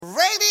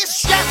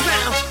Ladies,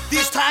 gentlemen,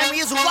 this time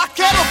is rock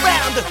and roll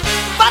band.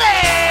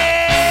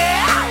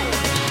 Party!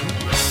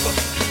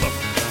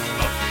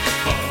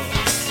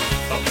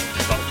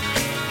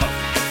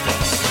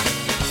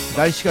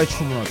 날씨가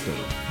추운 어떤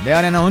내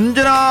안에는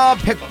언제나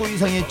 100도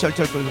이상의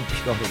절절거리는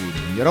피가 흐르고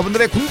있는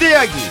여러분들의 군대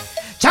이야기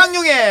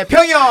장룡의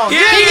평영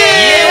일기.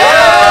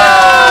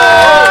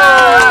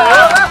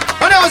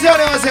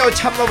 안녕하세요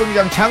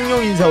참모분기장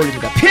장룡 인사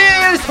올립니다.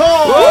 필소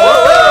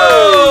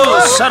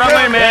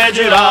사랑을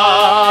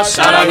맺으라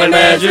사랑을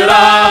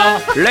맺으라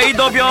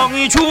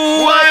레이더병이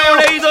좋아요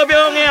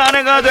레이더병의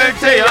아내가 될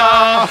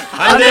때야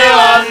안돼요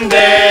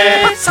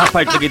안돼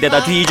사팔뜨기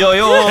대다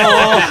뒤져요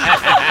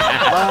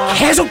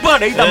계속 봐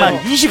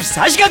레이더만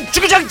 24시간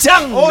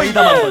주구장창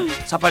레이더만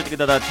사팔뜨기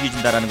대다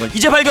뒤진다라는 걸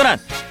이제 발견한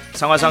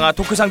상화상하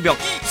토크상병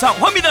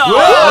상화입니다.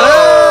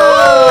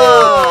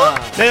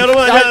 네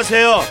여러분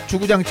안녕하세요.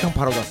 주구장창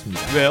바로 갔습니다.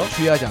 왜요?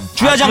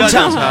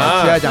 주야장창.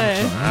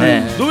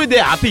 네. 너 왜 내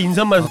앞에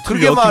인사만 해서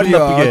그러게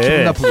말이야.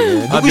 기분 나쁘게.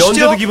 누구시죠?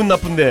 면제도 기분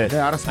나쁜데. 네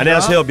알았습니다.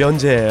 안녕하세요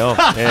면제예요.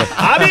 네.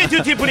 아비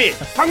듀티프리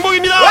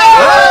황복입니다.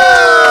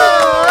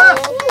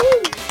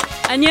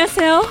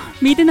 안녕하세요.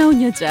 미드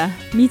나온 여자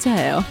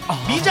미자예요.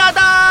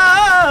 미자다.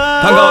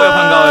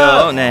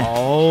 반가워요. 네.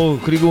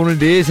 그리고 오늘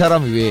네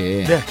사람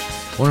외에 네.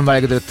 오늘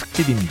말 그대로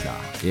특집입니다.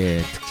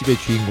 예, 특집의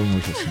주인공이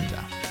오셨습니다.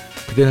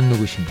 그대는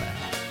누구신가요?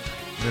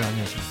 네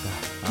안녕하십니까.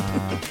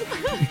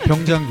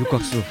 병장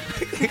육각수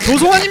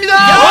조성환입니다.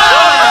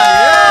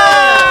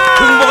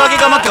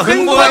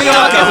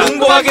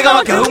 흥보가기가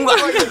막혀.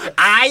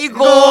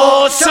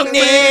 아이고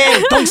성님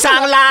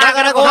동상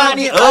나가라고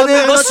하니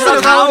어느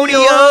곳으로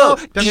가오리요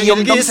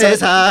병영기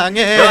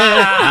세상에.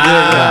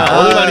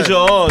 오늘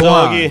말이죠.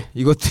 저기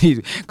이것도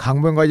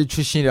강변가지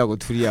출신이라고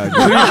둘이 아주.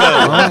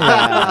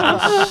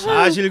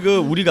 사실 그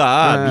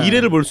우리가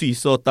미래를 볼 수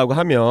있었다고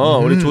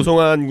하면 우리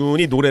조성환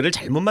군이 노래를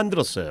잘못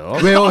만들었어요.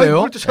 왜요?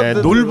 네,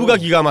 놀부가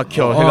기가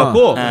막혀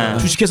해갖고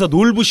주식회사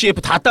놀부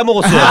CF 다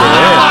따먹었어야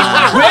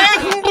돼. 왜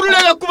흥부를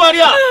해갖고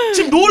말이야.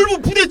 지금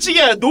놀부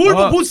부대찌개,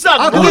 놀부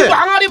보쌈, 놀부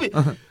항아리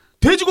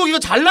돼지고기가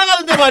잘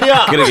나가는데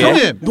말이야. 그러게.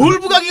 형님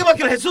놀부가 기가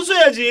막히라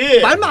했었어야지.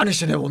 말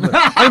많으시네 오늘.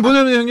 아니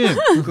뭐냐면 형님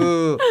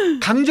그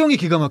강정이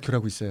기가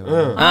막혀라고 있어요.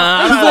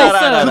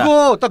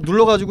 그거 딱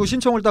눌러가지고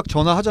신청을 딱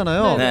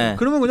전화하잖아요. 네.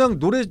 그러면 그냥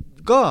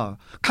노래가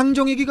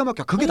강정이 기가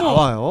막혀 그게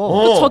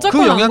나와요.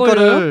 저작권 그 안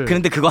걸려요? 영양가를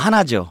그런데 그거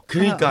하나죠.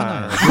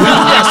 그러니까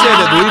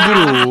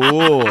놀부를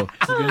놀부로.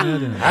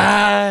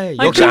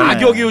 역시 근데-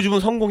 악역이 요즘은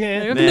성공해.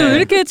 네, 근데 네. 왜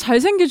이렇게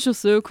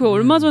잘생기셨어요? 그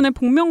얼마 전에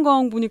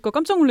복면가왕 보니까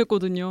깜짝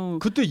놀랐거든요.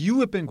 그때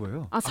이후에 뺀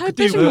거예요. 아, 살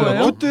그때 빼신 이후에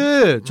거예요?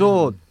 그때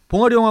저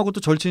봉아리 형하고 또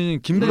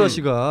절친 김구라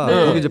씨가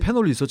네. 거기 이제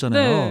패널로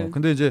있었잖아요. 네.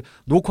 근데 이제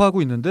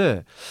녹화하고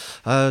있는데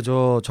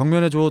저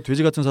정면에 저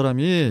돼지 같은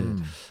사람이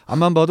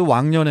앞만 봐도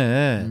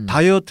왕년에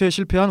다이어트에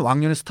실패한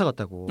왕년의 스타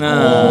같다고.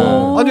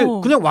 아니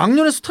그냥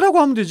왕년의 스타라고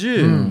하면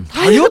되지.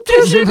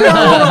 다이어트에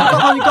실패하다고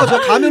하니까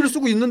제가 가면을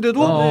쓰고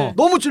있는데도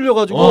너무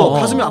찔려가지고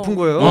가슴이 아픈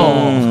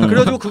거예요.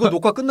 그래가지고 그거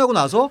녹화 끝나고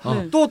나서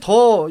또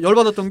더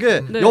열받았던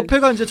게 네.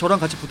 옆에가 이제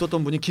저랑 같이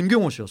붙었던 분이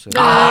김경호 씨였어요.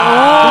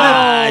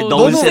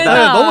 너무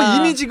세다. 너무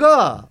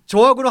이미지가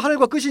저하고는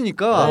하늘과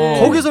끝이니까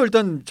거기서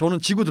일단 저는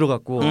지고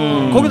들어갔고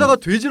거기다가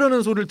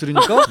돼지라는 소리를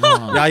들으니까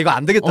야 이거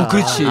안 되겠다.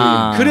 그렇지.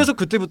 그래서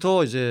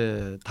그때부터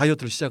이제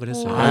다이어트를 시작을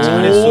했어요.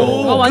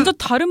 잘했어. 아, 완전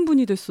다른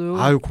분이 됐어요.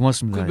 아유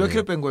고맙습니다. 몇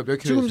킬로 뺀 거예요? 몇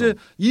킬로? 지금 이제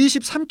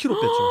 23kg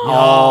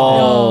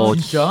뺐죠.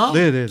 진짜?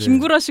 네네.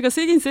 김구라 씨가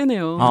세긴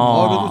세네요.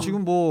 그래도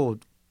지금 뭐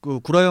그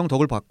구라 형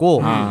덕을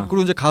받고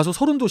그리고 이제 가수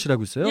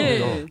소름도시라고 있어요.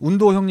 예.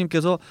 운도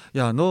형님께서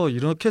야 너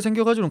이렇게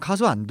생겨가지고는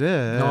가수 안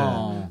돼.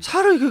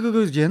 차라리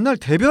그 옛날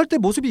데뷔할 때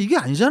모습이 이게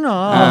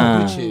아니잖아.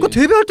 그렇지. 그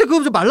데뷔할 때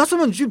그거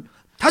말랐으면 지금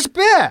다시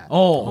빼.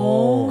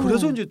 오.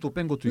 그래서 이제 또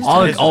뺀 것도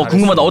있어요.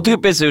 궁금하다. 어떻게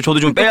뺐어요? 저도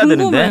좀 빼야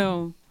되는데.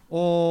 궁금해요.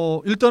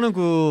 일단은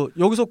그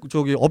여기서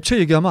저기 업체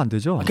얘기하면 안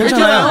되죠.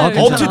 괜찮아요.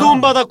 네. 업체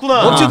도움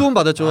받았구나. 업체 도움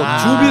받았죠.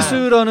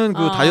 주비스라는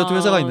그 다이어트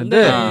회사가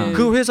있는데 네.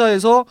 그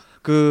회사에서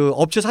그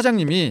업체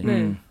사장님이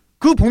네.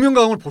 그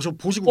복면가왕을 보시고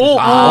계세요. 네,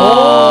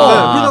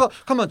 그러다가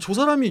가만 저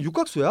사람이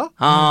육각수야?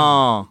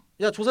 야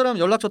저 사람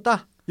연락처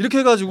따. 이렇게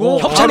해가지고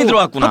협찬이 바로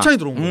들어왔구나. 협찬이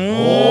들어온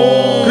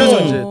거예요. 그래서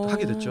이제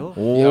하게 됐죠.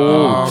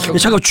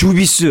 잠깐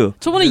주비스.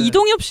 저번에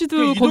이동엽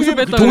씨도 거기서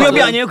뺐다고. 동엽이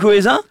아니에요 그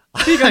회사?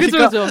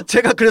 그죠.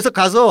 제가 그래서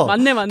가서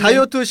맞네.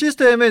 다이어트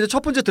시스템에 이제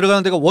첫 번째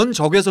들어가는 데가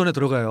원적외선에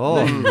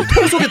들어가요.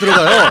 통 속에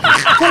들어가요.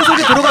 통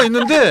속에 들어가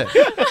있는데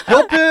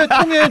옆에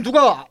통에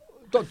누가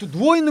또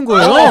누워 있는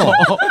거예요.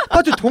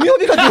 아주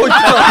동엽이가 누워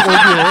있더라고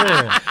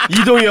거기에.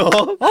 이동엽.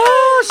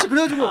 아씨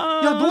그래가지고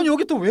야 넌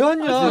여기 또 왜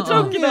왔냐?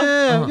 진짜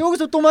웃기다.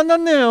 여기서 또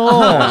만났네요.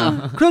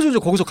 그래가지고 이제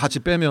거기서 같이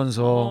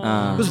빼면서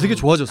그래서 되게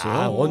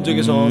좋아졌어요.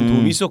 원적에선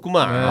도움이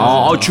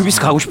있었구만.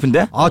 주비스 가고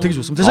싶은데? 되게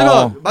좋습니다.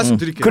 제가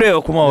말씀드릴게요.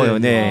 그래요, 고마워요.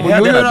 네. 뭐 해야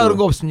요요나 되나 그런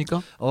거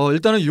없습니까?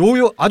 일단은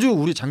요요 아주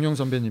우리 장영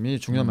선배님이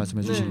중요한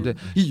말씀해 주시는데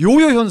이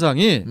요요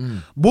현상이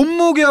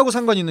몸무게하고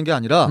상관이 있는 게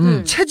아니라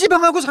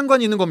체지방하고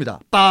상관이 있는 겁니다.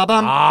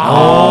 빠밤.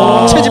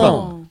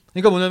 체지방.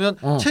 그러니까 뭐냐면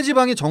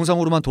체지방이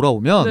정상으로만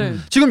돌아오면 네.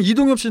 지금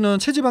이동엽 씨는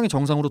체지방이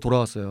정상으로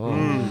돌아왔어요.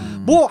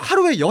 뭐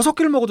하루에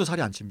 6개를 먹어도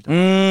살이 안 찝니다.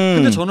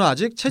 근데 저는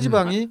아직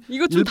체지방이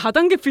이거 좀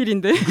다단계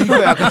필인데.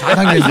 이거 약간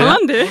다단계인데.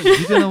 이상한데.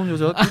 밑에 나온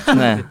여자.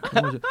 네.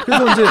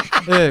 그래서 이제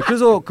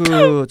그래서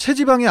그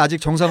체지방이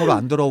아직 정상으로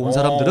안 돌아온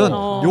사람들은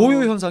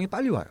요요 현상이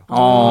빨리 와요.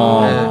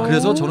 네,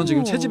 그래서 저는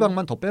지금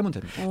체지방만 더 빼면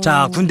됩니다.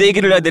 자, 군대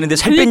얘기를 해야 되는데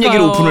살 뺀 그러니까요.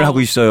 얘기를 오픈을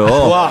하고 있어요.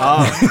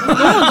 와.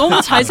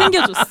 너무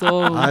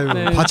잘생겨졌어. 아유,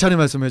 네. 과찬의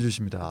말씀해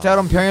주십니다. 자,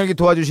 그럼 병역이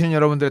도와주시는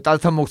여러분들의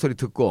따뜻한 목소리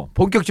듣고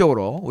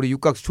본격적으로 우리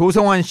육각수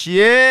조성환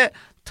씨의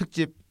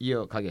특집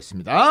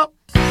이어가겠습니다.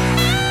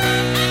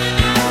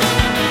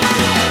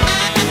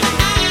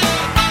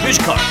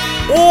 뮤지컬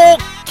오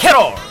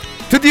캐롤.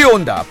 드디어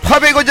온다.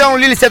 팝의 거장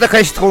릴리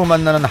세다카의 시트콤을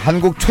만나는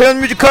한국 초연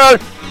뮤지컬 오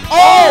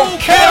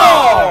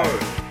캐롤.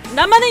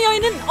 나만의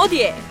여인은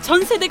어디에?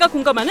 전 세대가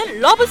공감하는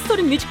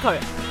러브스토리 뮤지컬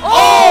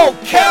오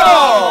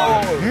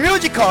캐롤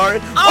뮤지컬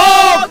오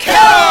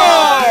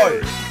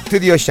캐롤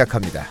드디어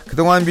시작합니다.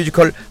 그동안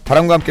뮤지컬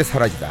바람과 함께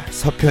사라지다,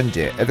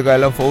 서편제, 에드가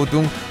앨런 포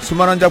등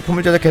수많은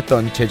작품을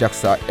제작했던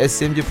제작사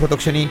SMG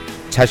프로덕션이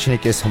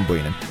자신있게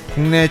선보이는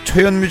국내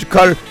초연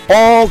뮤지컬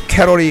오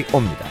캐롤이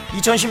옵니다.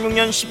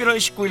 2016년 11월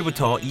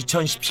 19일부터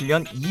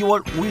 2017년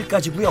 2월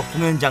 5일까지고요.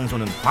 공연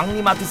장소는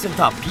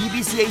광림아트센터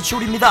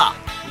BBCH홀입니다.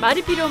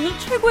 말이 필요 없는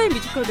최고의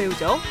뮤지컬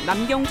배우죠.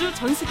 남경주,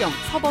 전수경,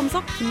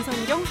 서범석,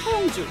 김선경,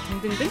 서용주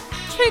등등등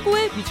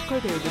최고의 뮤지컬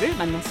배우들을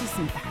만날 수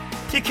있습니다.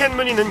 티켓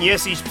문의는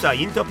예스24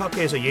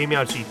 인터파크에서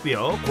예매할 수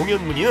있고요.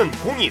 공연 문의는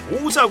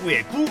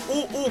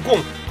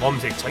 02-549-9550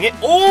 검색창에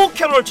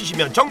오캐롤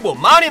치시면 정보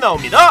많이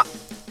나옵니다.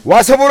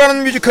 와서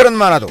보라는 뮤지컬은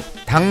많아도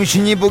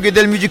당신이 보게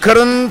될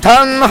뮤지컬은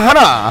단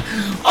하나.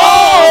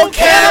 오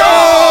캐롤.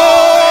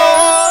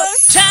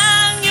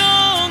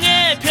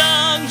 장용의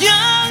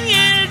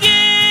병영일기.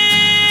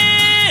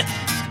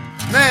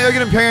 네,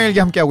 여기는 병영일기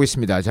함께하고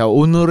있습니다. 자,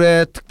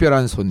 오늘의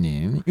특별한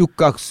손님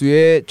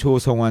육각수의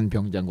조성환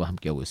병장과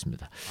함께하고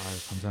있습니다.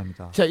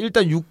 감사합니다. 자,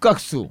 일단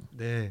육각수.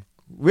 네.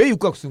 왜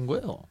육각수인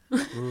거예요?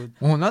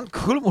 난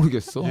그걸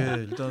모르겠어.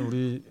 예, 일단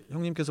우리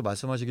형님께서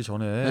말씀하시기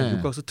전에 네.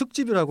 육각수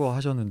특집이라고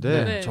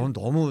하셨는데 네. 저는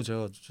너무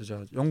진짜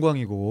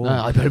영광이고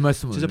별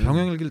말씀을. 진짜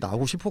병영일기를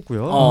나오고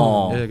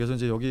싶었고요. 예, 그래서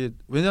이제 여기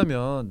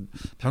왜냐하면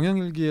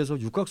병영일기에서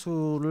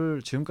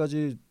육각수를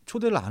지금까지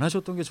초대를 안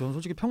하셨던 게 저는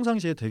솔직히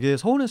평상시에 되게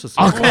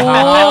서운했었어요.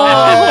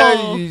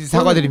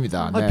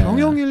 사과드립니다. 네.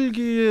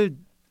 병영일기에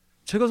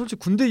제가 솔직히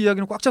군대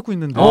이야기는 꽉 잡고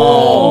있는데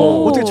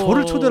어떻게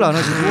저를 초대를 안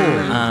하시고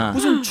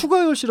무슨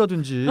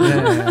추가열씨라든지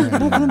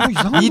뭐 그런 뭐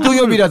이상한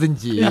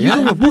이동엽이라든지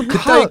이동엽 뭐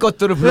그따위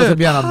것들을 불러서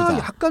미안합니다.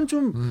 약간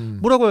좀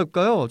뭐라고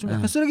할까요? 좀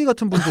약간 쓰레기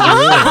같은 분들을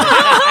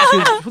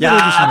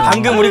야,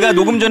 방금 우리가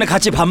녹음 전에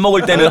같이 밥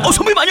먹을 때는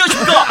선배님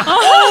안녕하십니까?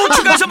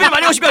 추가 선배님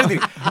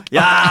안녕하십니까?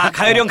 야,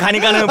 가열이 형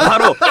가니까는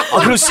바로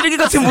그런 쓰레기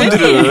같은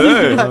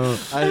분들을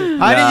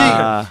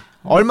아니지.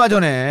 얼마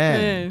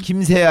전에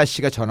김세아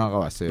씨가 전화가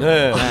왔어요.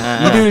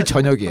 일요일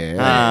저녁에.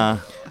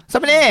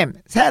 선배님,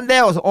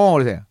 세아인데요.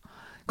 그러세요.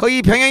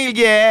 거기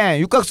병영일기에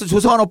육각수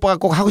조성환 오빠가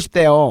꼭 하고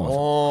싶대요.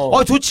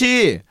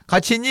 좋지.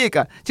 같이 있니?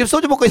 그러니까 지금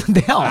소주 먹고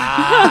있는데요.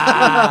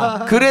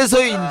 그래서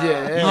이제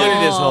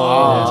인연이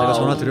돼서 제가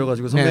전화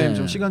드려가지고 선배님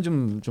좀 시간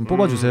좀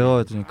뽑아주세요.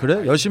 했더니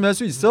그래? 열심히 할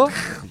수 있어?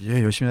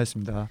 예, 열심히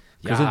하겠습니다.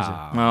 그래서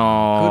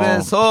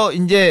그래서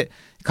이제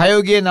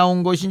가요계에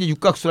나온 것이 이제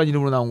육각수라는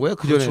이름으로 나온 거예요.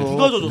 그전에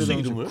누가 줬어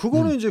이름을?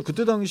 그거는 이제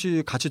그때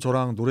당시 같이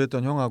저랑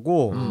노래했던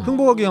형하고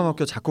흥보가 기가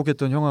막혀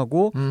작곡했던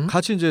형하고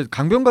같이 이제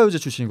강변가요제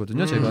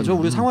출신이거든요. 제가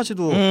우리 상화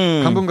씨도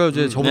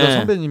강변가요제 저보다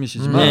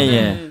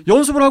선배님이시지만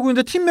연습을 하고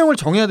있는데 팀명을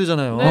정해야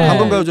되잖아요.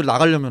 강변가요제를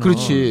나가려면.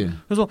 그렇지.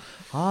 그래서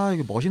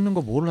이게 멋있는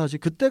거 뭘 하지?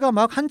 그때가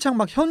막 한창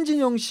막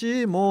현진영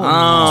씨 뭐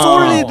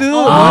솔리드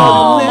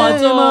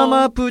내 맘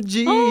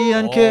아프지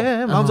않게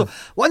하면서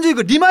완전히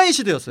그 리마인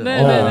시대였어요.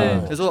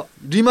 그래서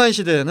리마인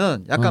시대에는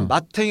약간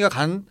마탱이가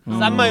간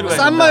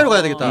싼마이로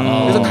가야 되겠다.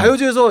 그래서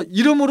가요제에서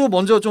이름으로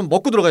먼저 좀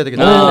먹고 들어가야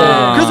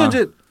되겠다. 그래서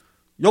이제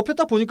옆에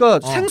딱 보니까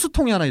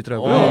생수통이 하나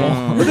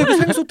있더라고요. 근데 그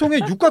생수통에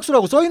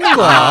육각수라고 써 있는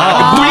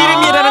거야.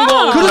 물이름이라는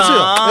거. 그렇죠.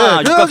 네,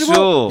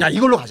 육각수. 야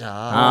이걸로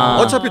가자.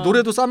 어차피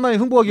노래도 싼마이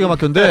흥보가 기가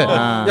막혔는데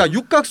야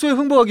육각수의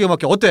흥보가 기가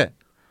막혀. 어때?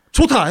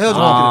 좋다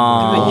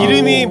해가지고 근데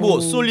이름이 뭐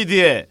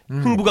솔리드의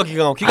흥부가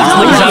기가 막히고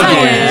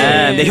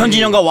이상해. 네,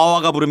 현진영과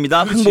와와가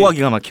부릅니다. 흥보가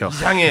기가 막혀.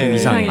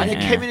 이상해. 아니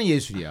케미는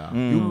예술이야.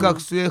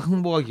 육각수의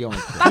흥보가 기가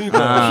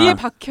막혀. 귀에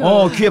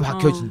박혀. 귀에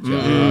박혀 진짜.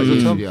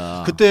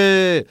 예술이야.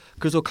 그때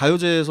그래서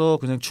가요제에서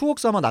그냥 추억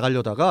삼아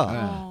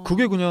나가려다가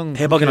그게 그냥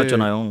대박이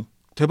났잖아요.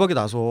 대박이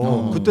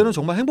나서 그때는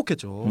정말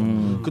행복했죠.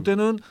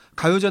 그때는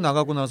가요제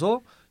나가고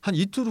나서 한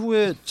이틀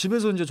후에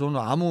집에서 이제 저는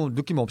아무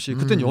느낌 없이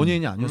그땐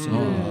연예인이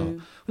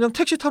아니었으니까 그냥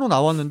택시 타러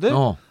나왔는데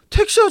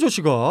택시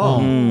아저씨가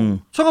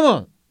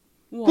잠깐만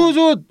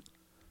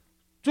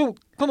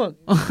잠깐만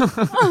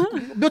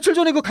며칠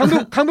전에 그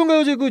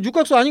강변가요제 그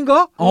육각수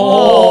아닌가?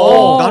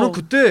 나는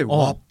그때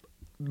와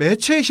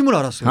매체의 힘을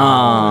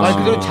알았어요.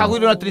 그대로 자고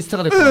일어났더니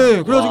스타가 됐구나.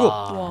 네, 그래가지고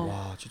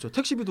와 진짜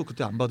택시비도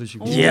그때 안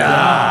받으시고.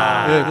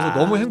 이야. 네, 그래서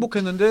너무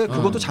행복했는데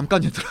그것도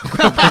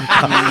잠깐이더라고요.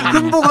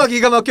 흥보가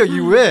기가 막혀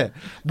이후에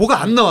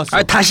뭐가 안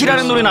나왔어요.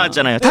 다시라는 노래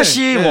나왔잖아요.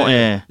 다시 뭐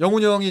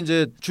영훈이 형이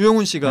이제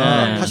주영훈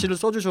씨가 다시를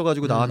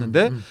써주셔가지고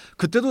나왔는데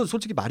그때도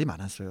솔직히 말이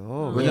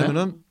많았어요.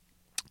 왜냐면은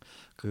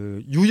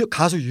그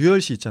가수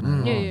유열 씨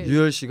있잖아요.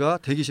 유열 씨가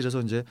대기실에서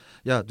이제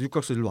야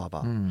육각수 일로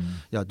와봐.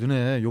 야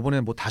너네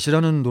요번에 뭐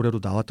다시라는 노래로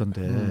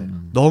나왔던데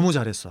너무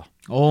잘했어.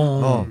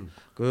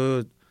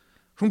 그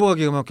흥보가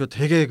기가 막혀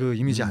되게 그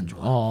이미지 안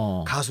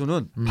좋아.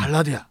 가수는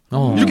발라드야.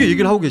 이렇게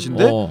얘기를 하고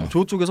계신데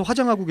저쪽에서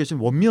화장하고 계신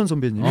원미연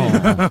선배님이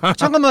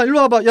잠깐만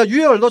일로 와봐. 야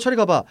유열 너 저리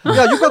가봐.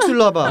 야 육각수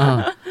일로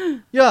와봐.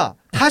 야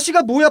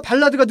다시가 뭐야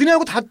발라드가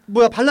너네하고 다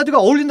뭐야 발라드가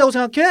어울린다고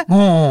생각해?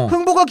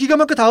 흥보가 기가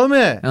막혀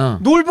다음에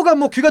놀부가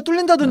뭐 귀가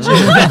뚫린다든지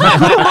그런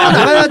거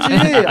나가야지.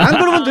 안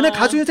그러면 너네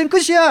가수 인생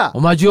끝이야.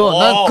 맞아.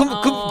 난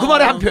그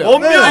말에 한 표야.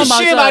 원면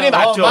씨의 말이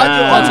맞죠.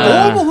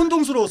 너무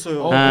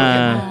혼동스러웠어요.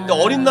 근데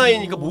어린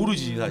나이니까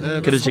모르지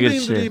사실. 그렇지,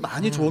 선배님들이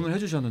많이 조언을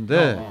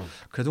해주셨는데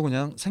그래도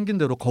그냥 생긴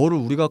대로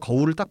우리가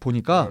거울을 딱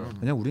보니까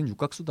그냥 우린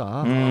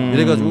육각수다.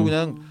 이래가지고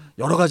그냥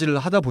여러 가지를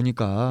하다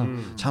보니까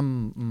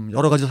참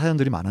여러 가지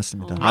사연들이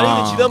많았습니다. 아니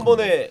근데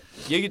지난번에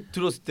얘기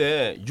들었을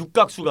때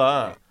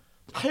육각수가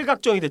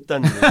팔각정이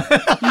됐다는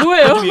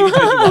뭐예요? 좀 얘기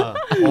좀 해줘봐.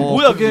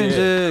 뭐야 그게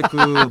이제 그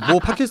뭐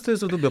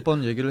팟캐스트에서도 몇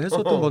번 얘기를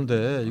했었던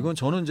건데 이건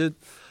저는 이제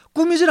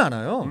꾸미질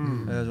않아요.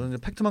 저는 이제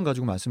팩트만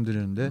가지고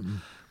말씀드리는데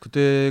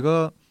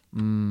그때가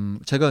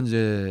제가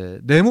이제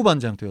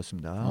내무반장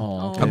때였습니다.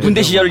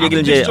 군대 시절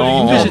얘기를 이제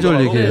군대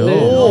시절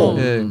얘기예요.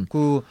 네.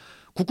 그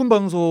국군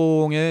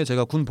방송에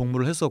제가 군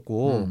복무를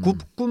했었고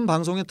국군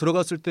방송에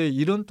들어갔을 때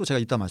일은 또 제가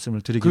이따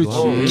말씀을 드리기로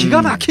하고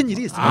기가 막힌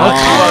일이 있어요.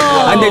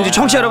 근데 이제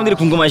청취자 여러분들이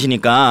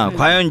궁금하시니까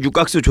과연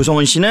육각수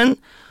조성은 씨는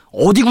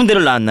어디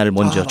군대를 나왔나를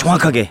먼저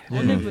정확하게.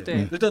 어느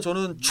부대? 일단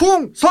저는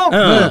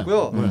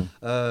충성이었고요.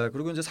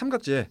 그리고 이제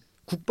삼각지에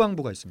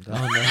국방부가 있습니다.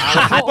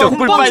 또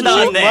꿀빨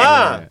나왔네.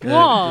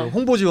 와.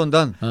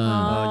 홍보지원단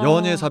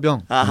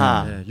연예사병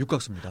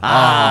육각수입니다.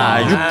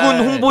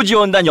 육군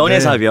홍보지원단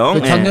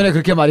연예사병. 작년에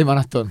그렇게 말이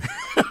많았던.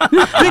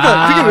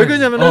 그러니까 그게 왜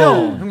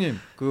그러냐면요, 형님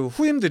그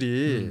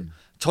후임들이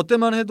저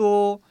때만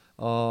해도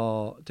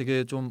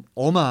되게 좀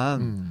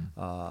엄한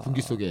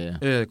군기 속에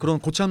그런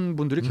고참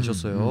분들이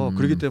계셨어요.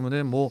 그렇기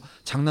때문에 뭐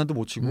장난도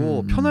못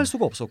치고 편할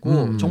수가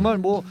없었고 정말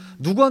뭐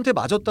누구한테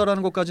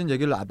맞았다라는 것까지는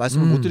얘기를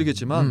말씀을 못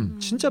드리겠지만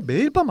진짜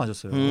매일 밤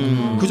맞았어요.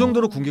 그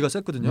정도로 군기가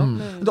셌거든요.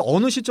 근데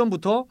어느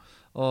시점부터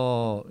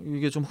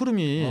이게 좀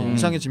흐름이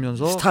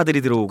이상해지면서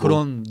스타들이 들어오고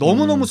그런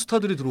너무너무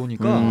스타들이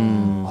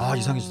들어오니까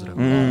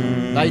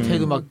이상해지더라고요. 나이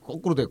차이도 막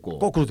거꾸로 됐고.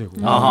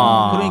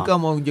 그러니까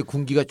뭐 이제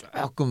군기가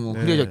조금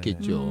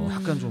흐려졌겠죠.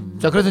 약간 좀.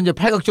 자, 그래서 이제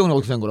팔각정은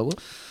어떻게 된 거라고?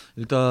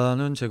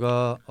 일단은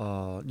제가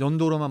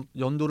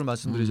연도를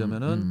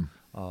말씀드리자면은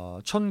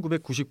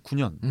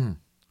 1999년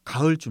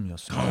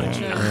가을쯤이었어요.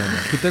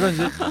 그때가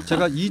이제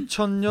제가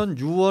 2000년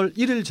 6월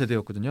 1일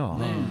제대였거든요.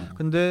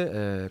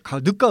 근데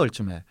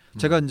늦가을쯤에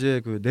제가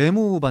이제 그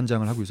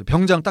내무반장을 하고 있어요.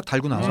 병장 딱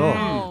달고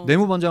나서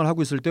내무반장을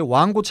하고 있을 때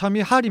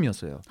왕고참이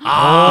하림이었어요.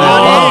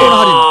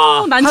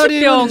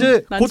 하림은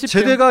이제 곧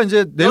제대가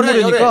이제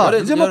내무래니까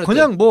이제 뭐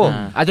그냥 뭐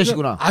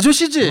아저씨구나.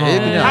 아저씨지.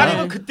 그냥.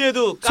 하림은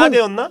그때도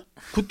까대였나?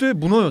 그때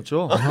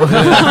문어였죠.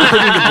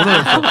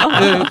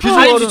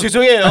 하림 씨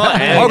죄송해요.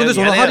 근데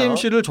저는 하림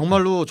씨를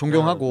정말로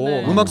존경하고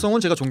음악성은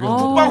제가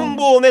존경하고.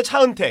 국방홍보원의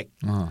차은택.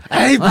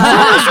 에이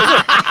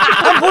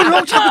뭘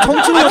형 자꾸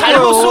정치를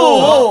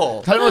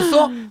닮았어.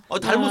 닮았어요.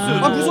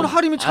 무슨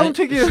하림이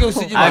차은택이에요.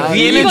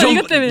 위에는 좀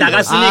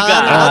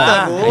나갔으니까.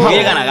 나갔다고.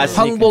 위에가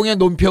나갔으니까. 황봉의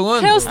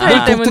논평은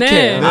헤어스타일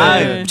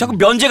때문에. 자꾸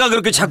면제가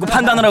그렇게 자꾸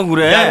판단을 하고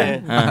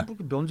그래.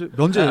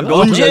 면제예요?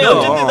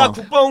 면제예요. 나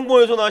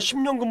국방홍보에서 나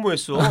 10년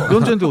근무했어.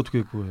 면제인데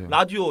어떻게 그거예요?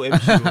 라디오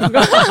MC.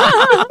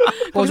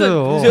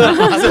 꺼져요.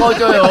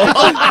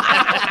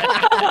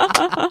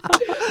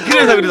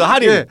 그래서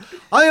하림.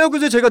 아니요,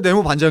 그제 제가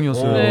내무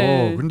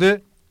반장이었어요. 근데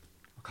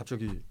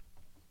갑자기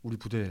우리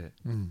부대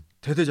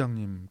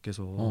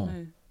대대장님께서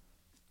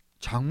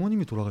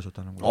장모님이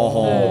돌아가셨다는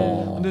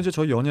거예요. 근데 이제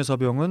저희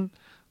연예사병은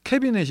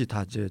캐비넷이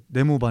다 이제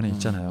내무반에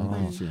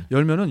있잖아요.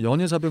 열면은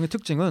연예사병의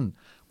특징은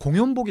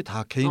공연복이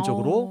다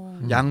개인적으로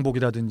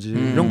양복이라든지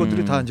이런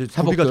것들이 다 이제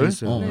구비가 돼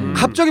있어요.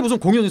 갑자기 무슨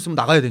공연 있으면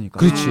나가야 되니까.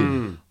 그렇지.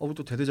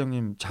 또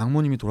대대장님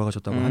장모님이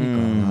돌아가셨다고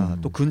하니까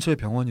또 근처에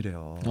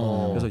병원이래요.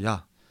 그래서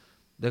야,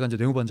 내가 이제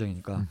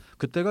내무반장이니까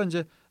그때가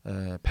이제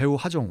배우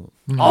하정우.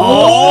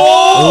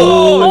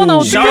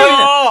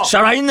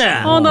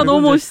 살아있네. 나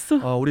너무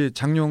멋있어. 우리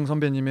장용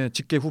선배님의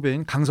직계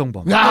후배인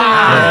강성범.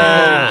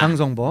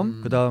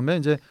 강성범. 그 다음에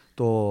이제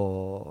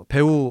또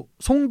배우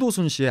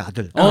송도순 씨의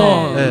아들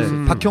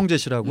박형재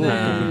씨라고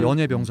그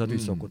연예 병사도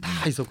있었고 다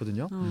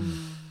있었거든요.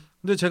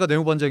 근데 제가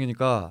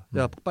내무반장이니까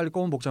야 빨리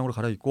검은 복장으로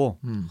갈아입고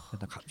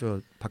일단 저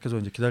밖에서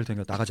이제 기다릴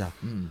테니까 나가자.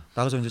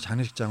 나가서 이제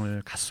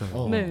장례식장을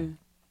갔어요.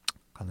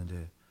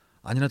 갔는데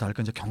아니나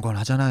다를까 이제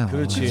경건하잖아요.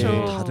 그렇지.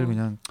 다들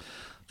그냥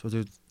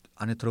저도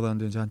안에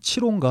들어가는데 이제 한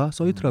 7호인가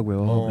써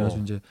있더라고요.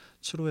 그래가지고 이제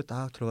 7호에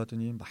딱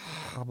들어갔더니 막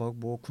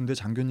뭐 군대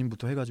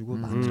장교님부터 해가지고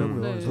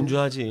많더라고요. 네.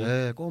 분주하지.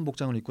 네, 검은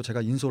복장을 입고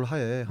제가 인솔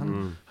하에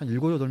한 7,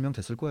 8명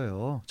됐을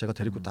거예요. 제가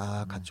데리고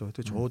딱 갔죠.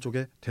 그때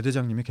저쪽에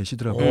대대장님이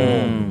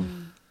계시더라고요.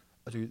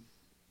 아주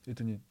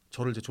그랬더니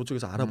저를 이제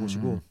저쪽에서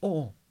알아보시고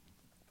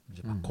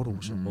이제 막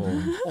걸어오셔.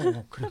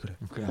 그래.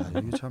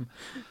 이게 참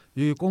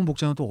이 검은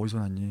복장은 또 어디서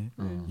났니?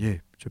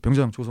 예, 저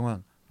병장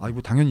조성환.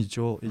 아이고 당연히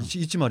있죠.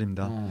 있지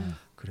말입니다.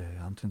 그래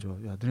아무튼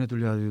야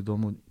너네들 야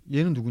너무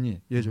얘는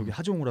누구니? 얘 저기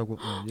하정우라고.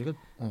 얘가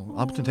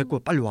아무튼 됐고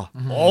빨리 와.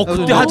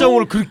 그때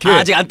하정우를 그렇게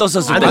아직 안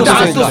떴었을 때. 안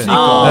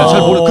떴으니까. 잘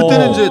모르.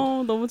 그때는 이제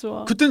너무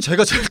좋아. 그때는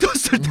제가 제일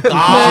떴을 때.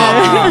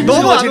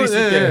 너무 제일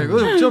있을 때.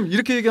 좀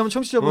이렇게 얘기하면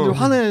청취자분들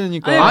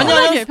화내니까.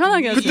 아니,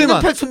 편하게. 그때만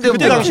팩트인데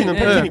그때 당시는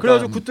팩트니까.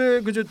 그래가지고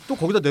그때 이제 또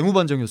거기다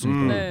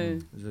내무반장이었습니다. 네.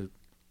 이제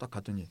딱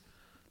갔더니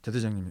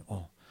대대장님이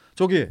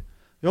저기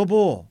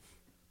여보.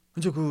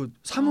 이제 그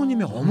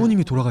사모님의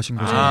어머님이 돌아가신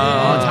거죠.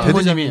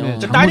 대대장님이 네,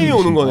 따님이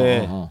오는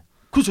거네.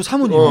 그렇죠,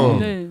 사모님이.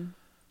 네.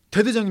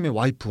 대대장님의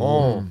와이프.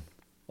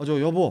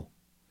 저 여보,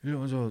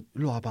 일로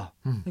와봐.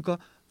 그러니까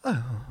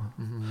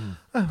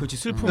그렇지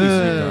슬픔이 네,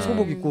 있으니까.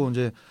 소복 입고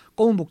이제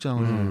검은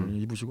복장을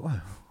입으시고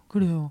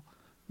그래요.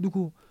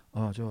 누구?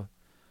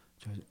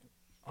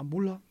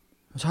 몰라.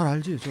 잘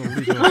알지.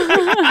 우리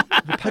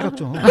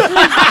팔각정. 그런 거.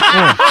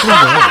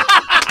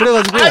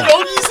 그래가지고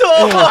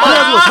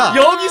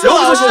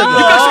여기서 시작이야.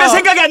 육각수가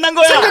생각이 안 난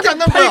거야. 생각이 안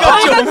난 거야.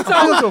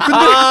 팔각정.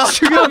 근데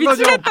지금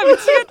미치겠다.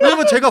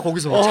 왜냐면 제가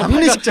거기서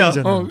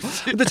장례식장이잖아요.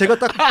 근데 제가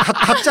딱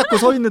각 잡고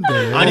서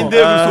있는데 아닌데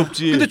그럴 수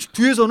없지. 근데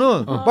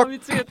뒤에서는 막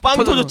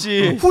빵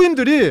터졌지.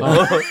 후임들이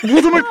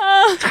웃음을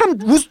참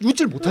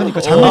웃질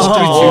못하니까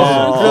장례식장이지.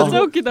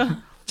 진짜 웃기다.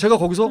 제가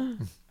거기서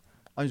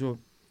아니 저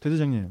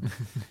대대장님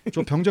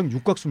저 병장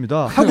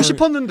육각수입니다 하고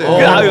싶었는데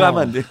하면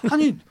안 돼.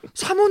 아니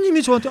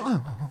사모님이 저한테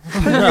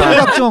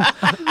팔각정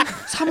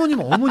사모님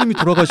어머님이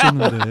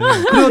돌아가셨는데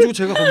그래가지고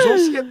제가 거기서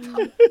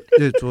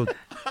저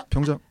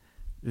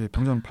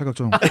병장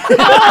팔각정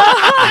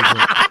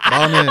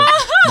마음에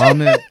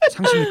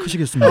상심이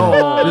크시겠습니다.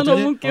 그랬더니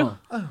너무 웃겨.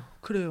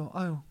 그래요.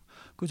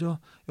 그저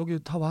여기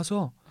다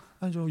와서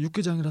저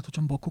육개장이라도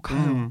좀 먹고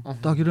가요.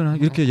 딱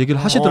이렇게 얘기를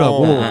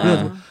하시더라고.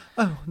 그래가지고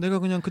내가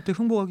그냥 그때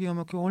흥보하기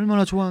하면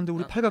얼마나 좋아하는데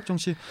우리 팔각정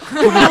씨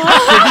저기 우리 막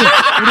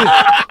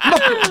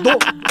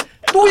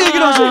또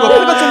얘기를 하시는 거야.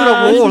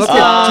 팔각정이라고.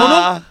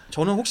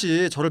 저는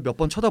혹시 저를 몇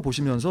번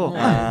쳐다보시면서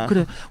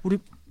그래 우리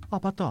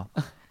맞다.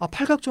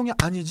 팔각정이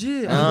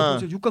아니지.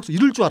 육각수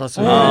이럴 줄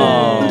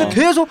알았어요. 근데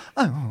계속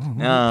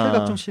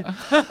팔각정 씨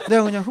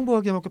내가 그냥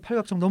흥보하기 하면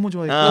팔각정 너무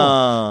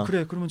좋아했고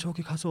그래 그러면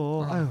저기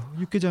가서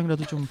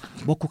육개장이라도 좀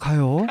먹고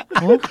가요.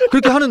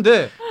 그렇게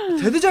하는데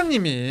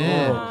대대장님이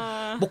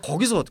뭐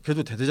거기서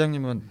그래도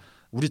대대장님은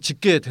우리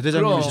직계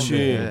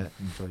대대장님이신데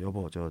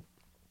여보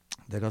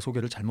내가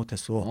소개를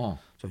잘못했어.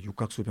 저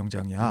육각수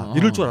병장이야.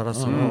 이럴 줄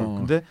알았어요.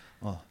 근데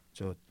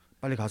저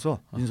빨리 가서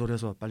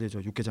인솔해서 빨리 저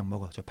육개장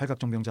먹어. 저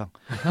팔각정 병장.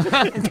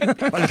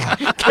 빨리 가.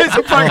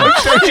 계속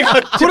팔각정이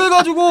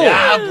그래가지고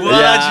야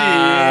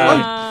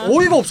무한하지.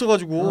 어이가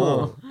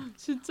없어가지고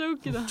진짜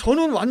웃기다.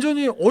 저는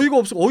완전히 어이가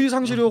없어. 어이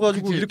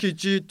상실이어가지고 이렇게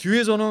있지.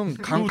 뒤에서는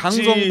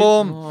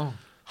강성범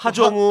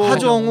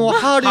하정우,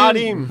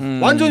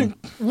 하림 완전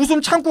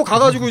웃음 참고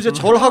가가지고 이제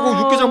절하고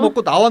육개장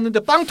먹고 나왔는데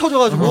빵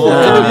터져가지고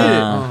애들이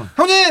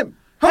형님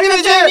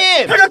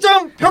이제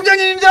팔각정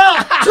병장님입니다.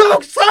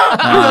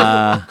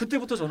 축사.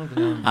 그때부터 저는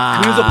그냥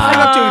그래서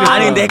팔각정이 됐어.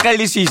 아니 근데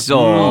헷갈릴 수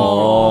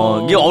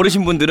있어. 이게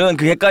어르신분들은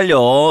그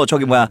헷갈려.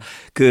 저기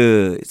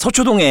그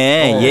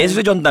서초동에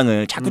예술의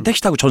전당을 자꾸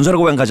택시 타고 전설의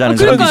고향 가자는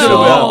사람도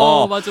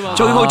있어요. 맞아.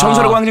 저기 거기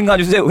전설의 고향 좀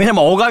가주세요.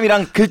 왜냐면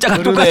어감이랑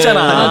글자가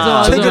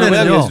똑같잖아.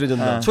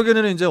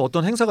 최근에는 이제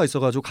어떤 행사가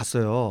있어가지고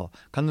갔어요.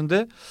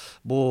 갔는데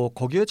뭐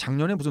거기에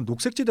작년에 무슨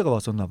녹색지대가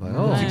왔었나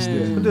봐요.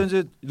 근데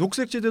이제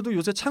녹색지대도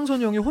요새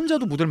창선이 형이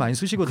혼자도 무대를 많이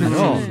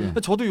쓰시거든요.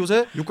 저도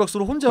요새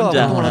육각수로 혼자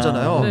활동을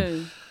하잖아요.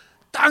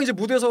 딱 이제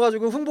무대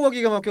서가지고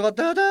흥보하기가 막혀가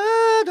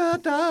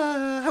따다다다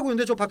하고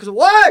있는데 저 밖에서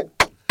와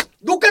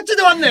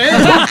녹색지대 왔네.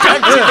 그러니까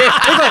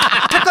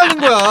헷갈린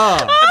거야.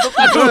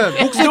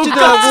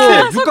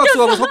 녹색지대하고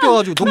육각수하고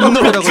섞여가지고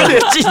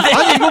녹각지대라고.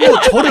 아니 이거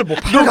뭐 저를 뭐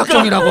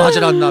팔각정이라고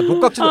하질 않나.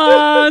 녹각지대.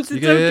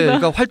 이게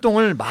그러니까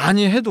활동을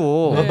많이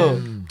해도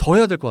더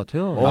해야 될 것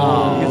같아요.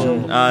 이게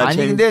좀 아니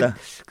재밌다. 근데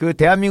그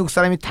대한민국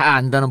사람이 다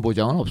안다는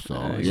보장은 없어.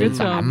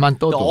 그렇죠. 앞만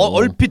떠도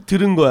얼핏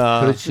들은 거야.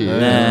 그렇지.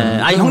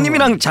 아니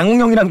형님이랑 장웅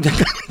형이랑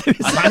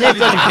많이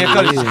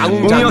헷갈리지.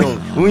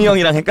 웅이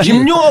형이랑 헷갈리지.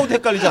 김용하고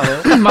헷갈리지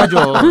않아요?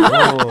 맞아.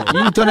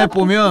 인터넷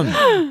보면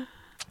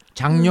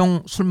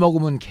장룡 술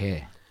먹으면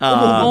개.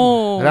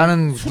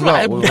 라는 술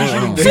아예 못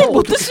드시는데. 술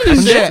못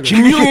드시는데.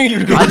 김용이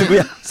그렇게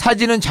누구야?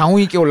 사진은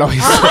장웅이께 올라와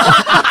있어.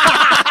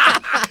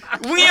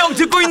 웅이 형 웅영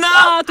듣고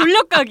있나?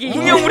 돌려가기.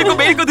 웅영 우리 거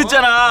매일 거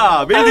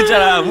듣잖아. 매일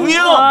듣잖아.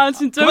 웅영.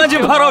 진짜 그만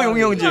좀 팔아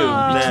웅영 좀.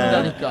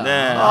 미친다니까.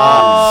 네.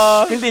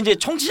 근데 이제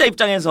청취자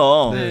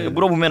입장에서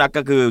물어보면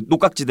아까 그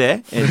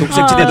녹각지대,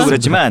 녹색지대도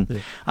그랬지만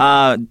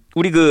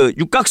우리 그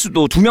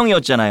육각수도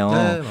 2명이었잖아요.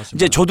 네, 맞습니다.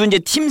 이제 저도 이제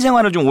팀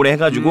생활을 좀 오래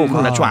해가지고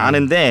그걸 좀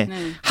아는데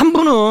한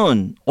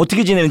분은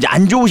어떻게 지내는지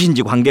안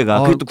좋으신지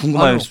관계가 그게 또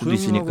궁금할 수도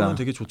있으니까.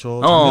 되게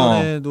좋죠.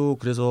 작년에도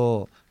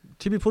그래서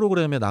TV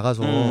프로그램에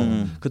나가서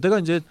그때가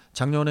이제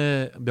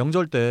작년에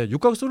명절 때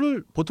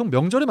육각수를 보통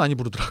명절에 많이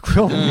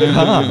부르더라고요.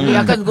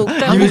 약간 그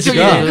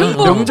이미지가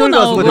명절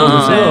가수가 되고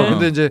있어요. 네.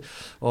 근데 이제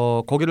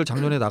거기를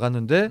작년에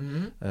나갔는데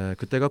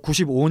그때가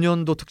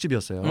 95년도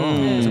특집이었어요.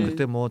 그래서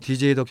그때 뭐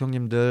DJ 덕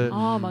형님들,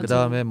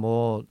 그다음에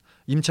뭐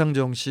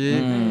임창정 씨,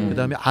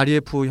 그다음에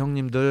RF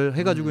형님들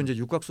해가지고 이제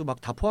육각수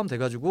막 다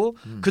포함돼가지고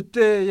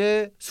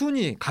그때의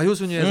순위 가요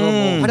순위에서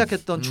뭐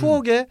활약했던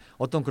추억의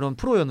어떤 그런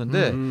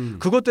프로였는데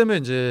그것 때문에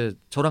이제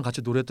저랑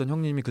같이 노래했던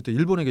형님이 그때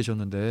일본에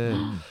계셨는데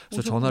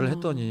그래서 전화를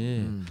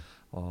했더니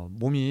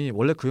몸이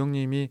원래 그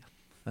형님이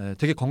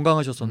되게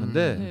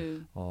건강하셨었는데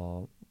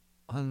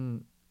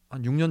한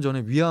 6년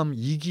전에 위암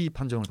 2기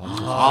판정을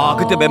받으셨어요.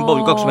 그때 멤버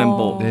육각수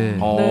멤버. 네.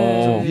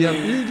 그래서 위암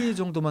 1기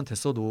정도만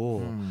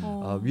됐어도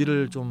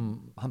위를 좀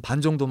한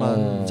반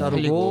정도만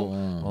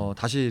자르고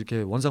다시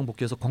이렇게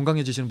원상복귀해서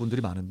건강해지시는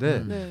분들이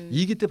많은데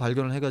 2기 때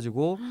발견을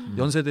해가지고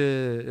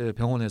연세대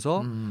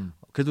병원에서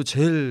그래도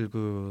제일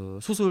그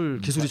수술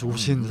기술이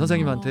좋으신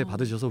선생님한테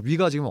받으셔서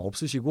위가 지금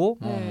없으시고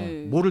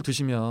뭐를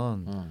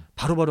드시면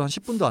바로바로 한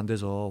 10분도 안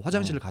돼서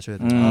화장실을 가셔야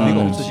돼요.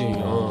 위가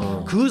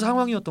없으시니까 그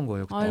상황이었던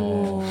거예요. 그때.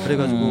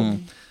 그래가지고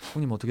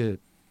형님 어떻게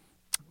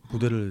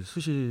무대를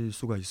쓰실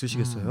수가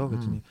있으시겠어요?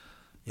 그랬더니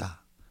야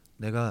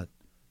내가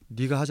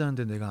네가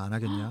하자는데 내가 안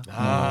하겠냐?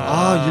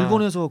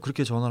 일본에서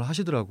그렇게 전화를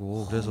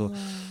하시더라고. 그래서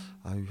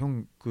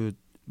형 그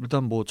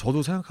일단 뭐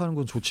저도 생각하는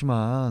건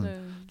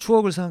좋지만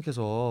추억을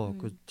생각해서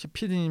그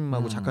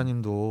PD님하고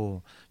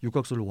작가님도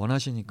육각수를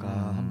원하시니까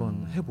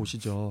한번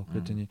해보시죠.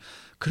 그랬더니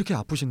그렇게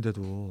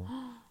아프신데도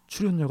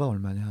출연료가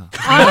얼마냐?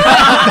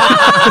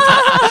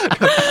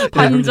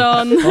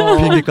 반전.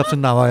 비행기 값은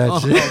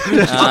나와야지.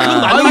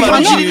 그건 맞는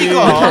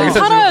현실이니까.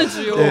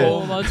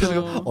 살아야지요.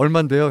 맞아.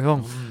 얼만데요,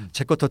 형?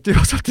 제 거 더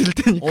띄워서 드릴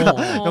테니까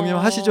형님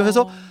하시죠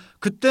해서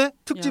그때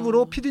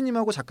특집으로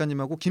PD님하고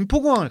작가님하고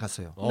김포공항을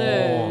갔어요.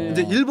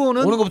 근데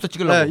일본은 오는 것부터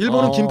찍으려고.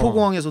 일본은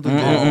김포공항에서도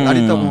이제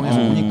나리타 공항에서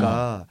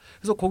오니까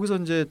그래서 거기서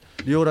이제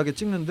리얼하게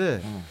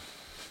찍는데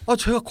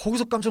제가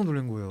거기서 깜짝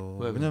놀란 거예요.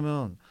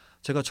 왜냐면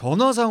제가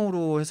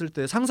전화상으로 했을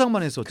때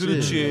상상만 했었지.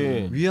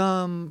 그렇지.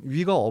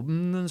 위가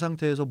없는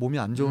상태에서 몸이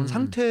안 좋은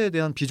상태에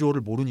대한 비주얼을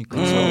모르니까.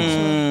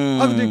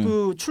 근데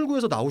그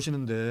출구에서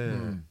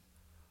나오시는데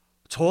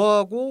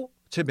저하고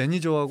제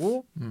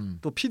매니저하고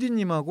또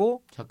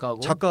PD님하고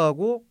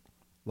작가하고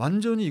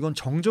완전히 이건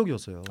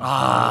정적이었어요.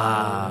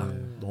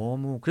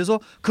 너무 그래서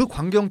그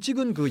광경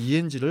찍은 그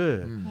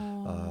ENG를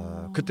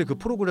그때 그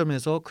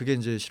프로그램에서 그게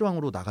이제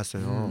실황으로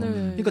나갔어요.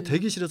 그러니까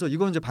대기실에서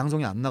이건 이제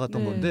방송에 안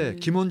나갔던 건데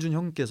김원준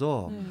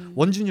형께서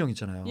원준이 형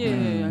있잖아요.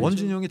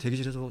 원준이 형이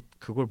대기실에서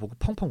그걸 보고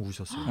펑펑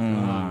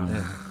우셨어요.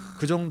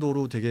 그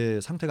정도로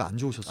되게 상태가 안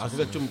좋으셨어요.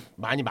 그러니까 좀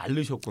많이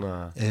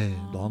마르셨구나.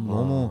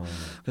 너무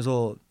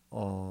그래서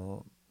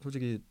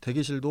솔직히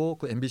대기실도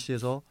그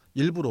MBC에서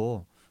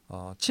일부러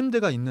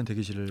침대가 있는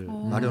대기실을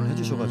마련을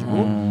해주셔가지고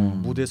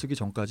무대 서기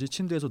전까지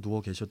침대에서 누워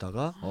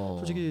계셨다가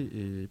솔직히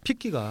이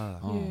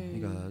핏기가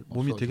그러니까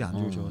몸이 되게 안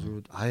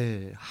좋으셔가지고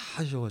아예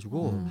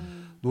하셔가지고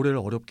노래를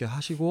어렵게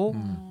하시고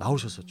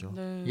나오셨었죠.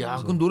 야,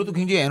 그럼 노래도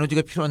굉장히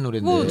에너지가 필요한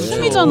노래인데.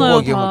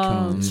 춤이잖아요.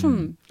 다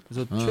춤.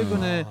 그래서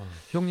최근에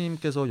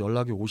형님께서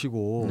연락이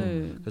오시고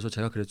그래서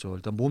제가 그랬죠.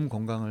 일단 몸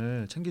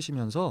건강을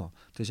챙기시면서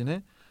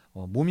대신에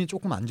몸이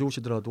조금 안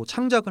좋으시더라도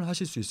창작을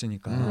하실 수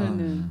있으니까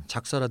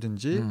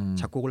작사라든지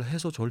작곡을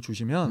해서 저를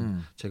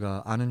주시면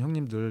제가 아는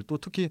형님들 또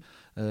특히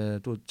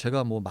또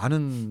제가 뭐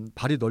많은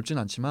발이 넓진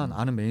않지만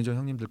아는 매니저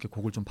형님들께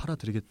곡을 좀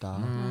팔아드리겠다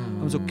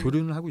하면서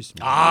교류를 하고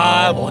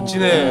있습니다.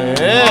 멋지네.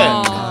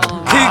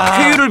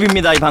 쾌유를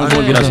빕니다 이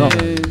방송을 빌어서.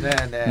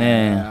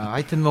 네.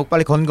 하여튼 뭐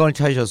빨리 건강을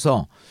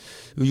찾으셔서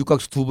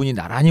육각수 두 분이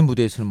나란히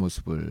무대에 서는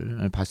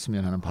모습을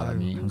봤으면 하는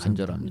바람이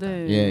간절합니다.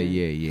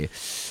 예.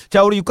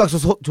 자, 우리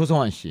육각수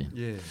조성환 씨.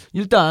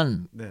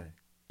 일단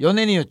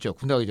연예인이었죠.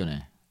 군대 가기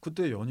전에.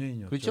 그때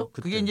연예인이었죠. 그렇죠?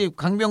 그게 이제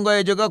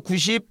강변가요제가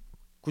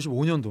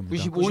 95년도입니다.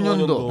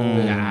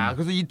 95년도. 야,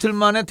 그래서 이틀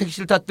만에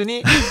택시를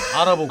탔더니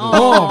알아보고.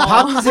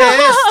 밤새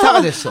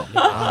스타가 됐어.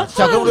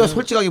 자, 그럼 우리가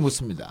솔직하게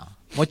묻습니다.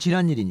 뭐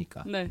지난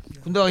일이니까.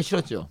 군대 가기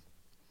싫었죠?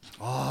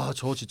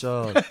 저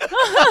진짜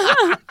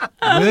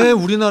왜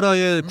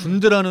우리나라에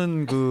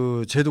군대라는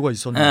그 제도가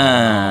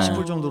있었나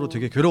싶을 정도로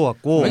되게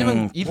괴로웠고.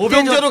 왜냐면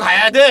보병제로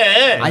가야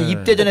돼. 아니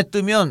입대 전에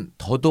뜨면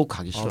더더욱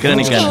가기 싫어.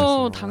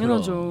 그러니까.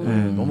 당연하죠.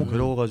 너무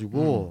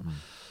괴로워가지고.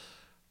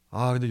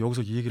 근데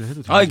여기서 이 얘기를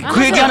해도 돼요?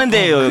 그 얘기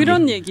하는데요.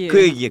 그런 얘기예요.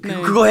 그 얘기.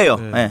 그거 해요.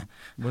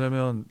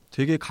 뭐냐면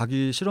되게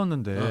가기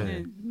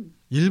싫었는데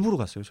일부러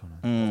갔어요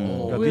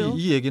저는. 그러니까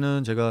이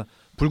얘기는 제가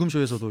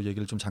불금쇼에서도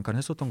얘기를 좀 잠깐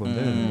했었던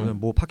건데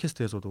뭐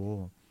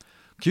팟캐스트에서도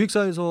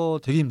기획사에서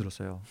되게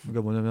힘들었어요.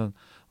 그러니까 뭐냐면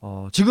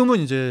지금은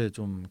이제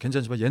좀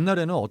괜찮지만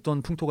옛날에는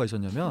어떤 풍토가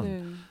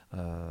있었냐면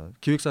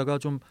기획사가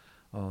좀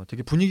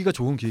되게 분위기가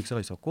좋은 기획사가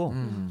있었고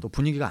또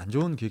분위기가 안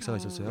좋은 기획사가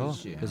있었어요.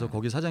 그렇지. 그래서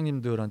거기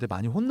사장님들한테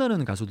많이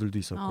혼나는 가수들도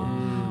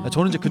있었고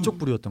저는 이제 그쪽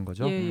부류였던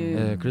거죠.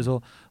 예, 그래서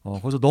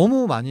거기서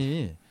너무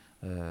많이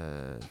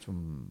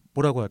좀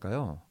뭐라고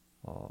할까요?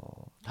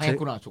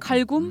 당했구나.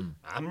 갈굼?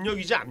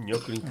 압력이지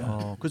압력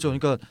그러니까. 그렇죠.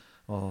 그러니까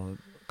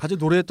같이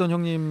노래했던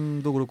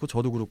형님도 그렇고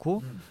저도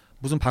그렇고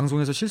무슨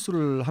방송에서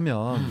실수를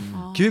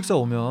하면 기획사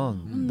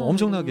오면 뭐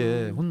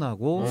엄청나게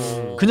혼나고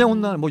그냥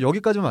혼나 뭐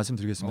여기까지만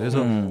말씀드리겠습니다.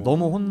 그래서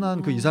너무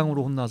혼난 그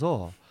이상으로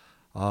혼나서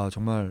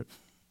정말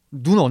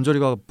눈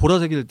언저리가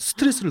보라색일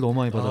스트레스를 너무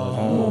많이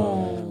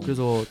받아가지고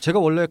그래서 제가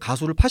원래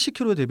가수를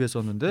 80kg에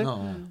데뷔했었는데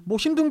뭐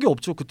힘든 게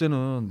없죠.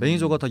 그때는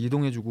매니저가 다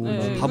이동해주고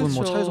네, 밥은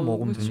그렇죠. 뭐 차에서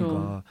먹으면 그렇죠.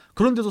 되니까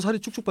그런데도 살이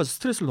쭉쭉 빠져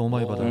스트레스를 너무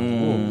많이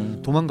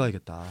받아가지고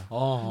도망가야겠다.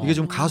 이게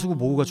좀 가수고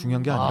뭐고가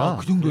중요한 게 아니라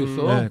그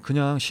정도였어? 네,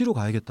 그냥 시로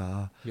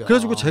가야겠다.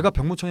 그래가지고 제가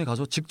병무청에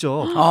가서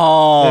직접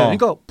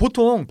그러니까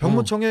보통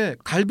병무청에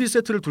갈비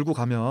세트를 들고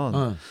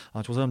가면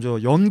저 사람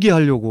저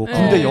연기하려고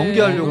군대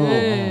연기하려고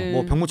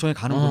뭐 병무청에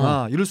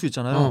가는구나 이럴 수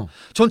있잖아요.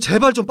 전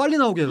제발 좀 빨리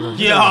나오게 해달라고.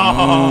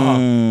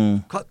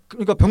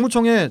 그러니까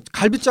병무청에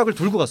갈비짝을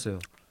들고 갔어요.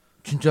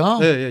 진짜?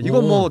 네,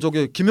 이건 뭐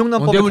저기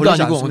김영란법에 뇌물도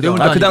걸리지 아니고, 않습니다.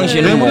 뇌물도 그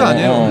당시에는 뇌물이 뭐.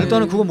 아니에요.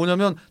 일단은 그건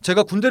뭐냐면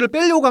제가 군대를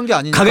빼려고 간 게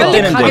아니니까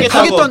가겠다는데.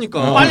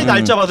 가겠다니까. 빨리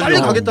날짜 받으려고.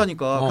 빨리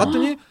가겠다니까.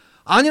 갔더니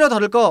아니나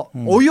다를까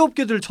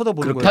어이없게들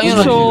쳐다보는 거예요.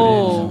 당연하지.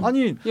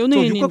 아니 저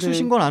연예인인들. 육각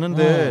출신 건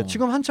아는데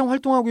지금 한창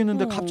활동하고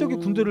있는데 갑자기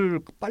군대를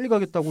빨리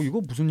가겠다고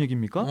이거 무슨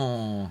얘기입니까?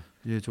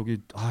 예, 저기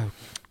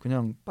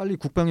그냥 빨리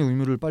국방의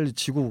의무를 빨리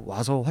지고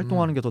와서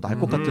활동하는 게 더 나을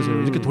것 같아서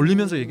이렇게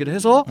돌리면서 얘기를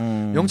해서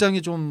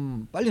영장이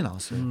좀 빨리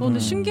나왔어요. 근데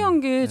신기한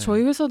게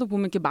저희 회사도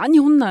보면 이렇게 많이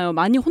혼나요.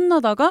 많이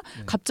혼나다가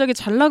갑자기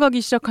잘 나가기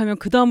시작하면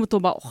그 다음부터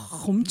막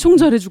엄청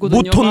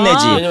잘해주거든요. 못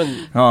혼내지.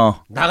 왜냐면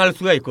나갈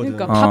수가 있거든.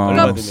 그러니까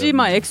밥값이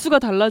막 액수가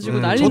달라지고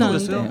난리 저도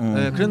나는데. 그랬어요.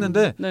 네,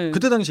 그랬는데 네.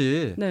 그때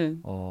당시 네.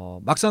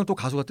 막상 또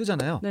가수가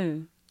뜨잖아요.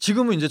 네.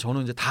 지금은 이제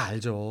저는 이제 다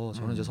알죠.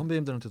 저는 이제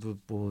선배님들한테도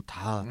뭐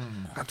다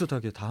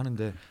깍듯하게 다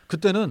하는데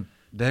그때는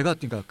내가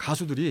그러니까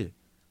가수들이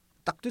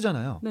딱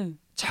뜨잖아요. 네.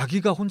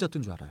 자기가 혼자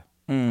뜬 줄 알아요.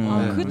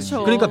 아,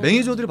 그렇죠. 그러니까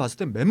매니저들이 봤을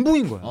땐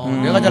멘붕인 거야.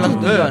 내가 잘나서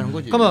뜬 줄 아는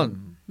거지.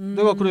 잠깐만,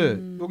 내가 그래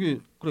여기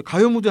그래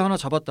가요 무대 하나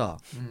잡았다.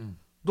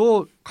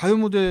 너 가요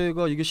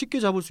무대가 이게 쉽게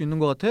잡을 수 있는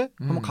것 같아?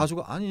 하면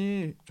가수가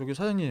아니 저기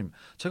사장님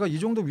제가 이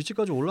정도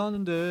위치까지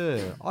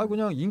올라왔는데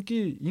그냥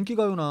인기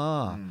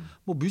가요나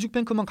뭐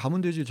뮤직뱅크만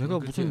가면 되지 제가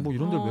무슨 뭐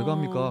이런 데를 왜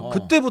갑니까?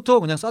 그때부터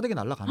그냥 싸대기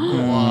날라가는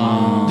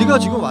거야. 네가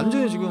지금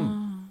완전히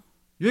지금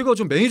얘가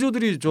좀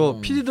매니저들이 저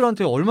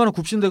PD들한테 얼마나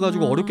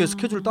굽신돼가지고 어렵게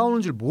스케줄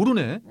따오는지를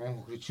모르네.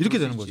 이렇게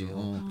되는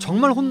거죠.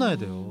 정말 혼나야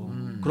돼요.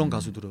 그런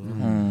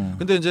가수들은.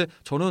 근데 이제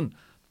저는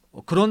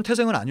그런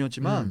태생은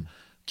아니었지만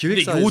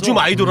기획사에서 요즘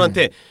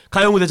아이돌한테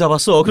가요 무대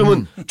잡았어.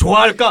 그러면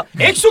좋아할까?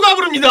 엑소가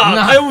부릅니다.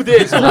 가요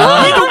무대에서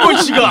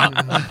이동건 씨가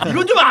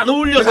이건 좀 안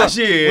어울려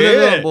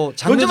사실. 뭐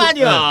그건 좀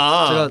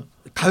아니야. 제가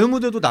가요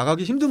무대도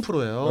나가기 힘든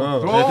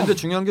프로예요. 네, 근데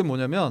중요한 게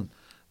뭐냐면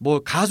뭐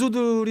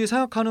가수들이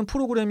생각하는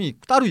프로그램이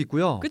따로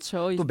있고요.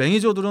 그쵸. 또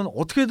매니저들은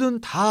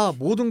어떻게든 다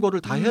모든 거를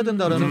다 해야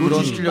된다라는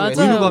그런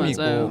맞아요, 의무감이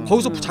맞아요. 있고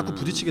거기서 자꾸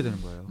부딪히게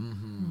되는 거예요.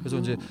 그래서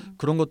이제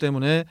그런 것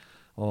때문에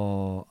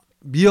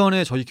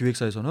미연의 저희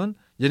기획사에서는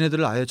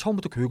얘네들을 아예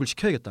처음부터 교육을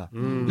시켜야겠다.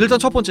 일단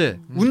첫 번째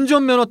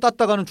운전면허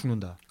땄다가는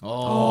죽는다.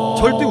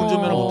 절대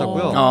운전면허 못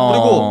땄고요.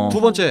 그리고 두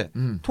번째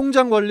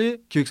통장 관리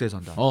기획사에서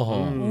한다.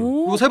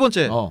 그리고 세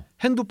번째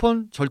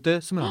핸드폰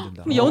절대 쓰면 안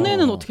된다. 그럼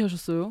연애는 어떻게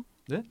하셨어요?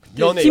 네?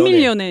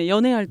 기밀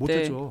연애할 때.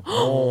 못했죠.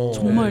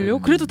 정말요?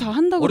 그래도 다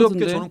한다고 어렵게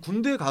그러던데. 저는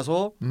군대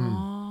가서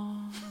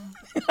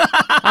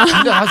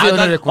군대 가서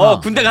연애를 했구나.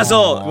 군대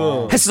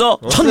가서 했어?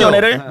 첫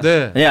연애를?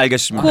 네. 네,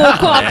 알겠습니다.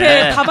 그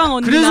앞에 다방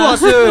언니나. 그래서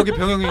왔어요 여기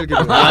병영일기.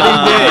 아니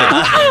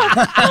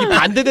근데 이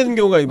반대되는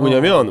경우가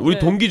뭐냐면 우리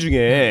동기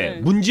중에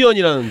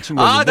문지연이라는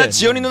친구가 있는데 나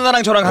지연이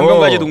누나랑 저랑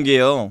강변가지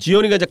동기예요.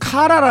 지연이가 이제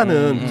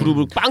카라라는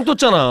그룹을 빵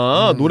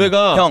떴잖아.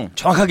 노래가 형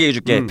정확하게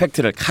해줄게.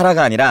 팩트를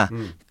카라가 아니라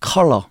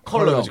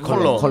컬러지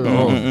컬러.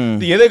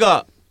 근데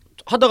얘네가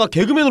하다가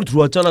개그맨으로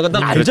들어왔잖아.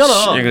 난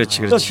알잖아.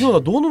 그렇지. 야,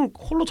 지연아, 너는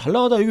컬러 잘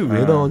나가다 여기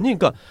왜 나왔니?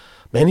 그러니까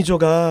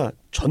매니저가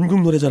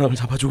전국 노래자랑을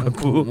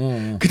잡아줘갖고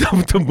그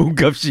다음부터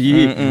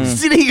몸값이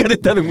쓰레기가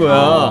됐다는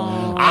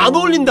거야. 안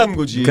어울린다는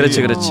거지.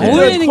 그렇지.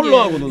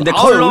 컬러하고는. 근데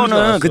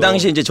컬러는 그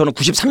당시 이제 저는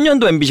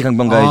 93년도 MBC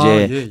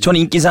강변가요제. 저는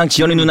인기상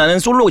지연이 누나는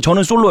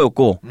저는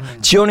솔로였고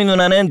지연이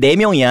누나는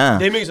 4명이야.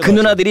 네 명이서 그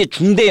누나들이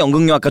중대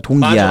연극영화과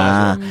동기야.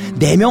 맞아.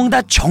 4명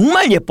다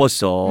정말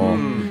예뻤어.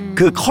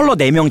 그 컬러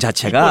 4명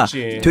자체가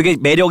이뻤지. 되게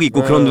매력이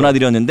있고 그런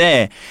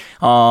누나들이었는데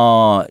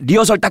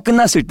리허설 딱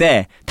끝났을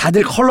때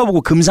다들 컬러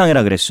보고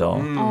금상이라 그랬어.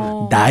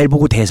 날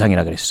보고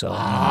대상이라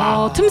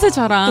그랬어. 틈새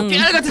자랑. 또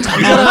깨알 같은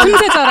자랑.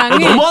 틈새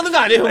자랑이. 너무하는 거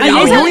아니에요? 아니,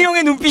 야, 예상- 용이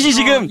형의 눈빛이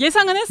지금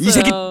예상은 했어요. 이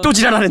새끼 또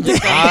지랄하는데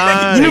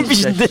아, 이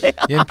눈빛인데.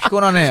 얘는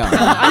피곤하네요.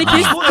 아니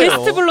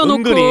게스트 불러놓고.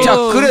 은근히. 자,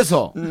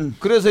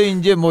 그래서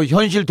이제 뭐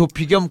현실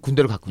도피 겸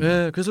군대를 갔군요.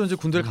 네, 그래서 이제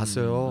군대를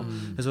갔어요.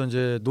 그래서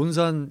이제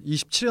논산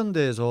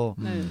 27연대에서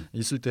네.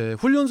 있을 때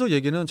훈련소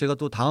얘기는 제가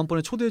또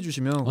다음번에 초대해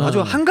주시면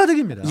아주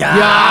한가득입니다.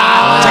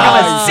 야,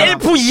 잠깐만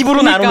셀프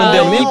 2부로 나누는데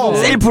형님?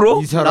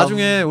 셀프로? 이 사람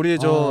나중에 우리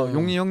저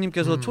용리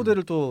형님께서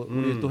초대를 또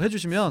우리 또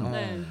해주시면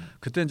네.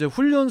 그때 이제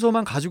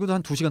훈련소만 가지고도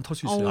한 2시간 털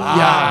수 있어요.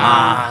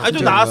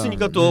 좀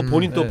나왔으니까 또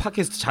본인 또 네.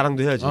 팟캐스트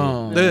자랑도 해야지.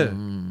 네.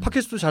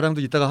 팟캐스트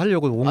자랑도 이따가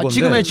하려고 온 건데.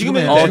 지금의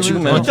지금의.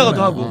 이따가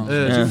또 하고.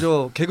 네, 지금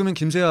저 개그맨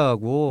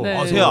김세아하고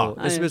네. 세아.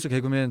 SBS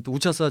개그맨 또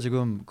우차사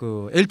지금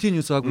그 LT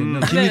뉴스 하고 있는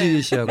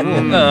김일희 씨하고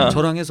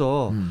저랑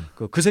해서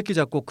그 새끼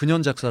작곡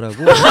근현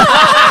작사라고. 네.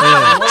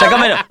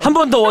 잠깐만요. 한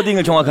번 더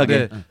워딩을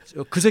정확하게. 네.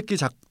 그 새끼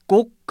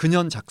작곡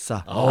근현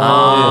작사.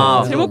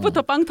 아.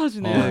 제목부터 빵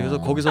터지네요. 네, 그래서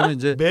거기서는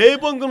이제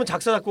매번 그러면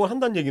작사 작곡을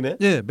한다는 얘기네.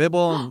 예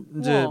매번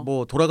이제 우와.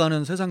 뭐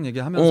돌아가는 세상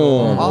얘기하면서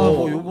오.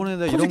 뭐 요번에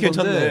내가 이런 컨셉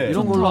괜찮네. 건데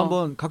이런 걸로 좋다.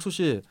 한번 각수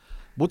씨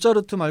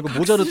모차르트 말고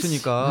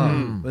모차르트니까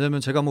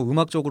왜냐면 제가 뭐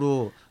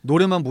음악적으로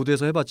노래만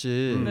무대에서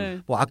해봤지 네.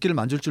 뭐 악기를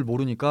만질 줄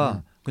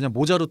모르니까 그냥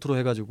모차르트로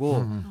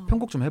해가지고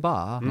편곡 좀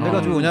해봐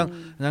해가지고 그냥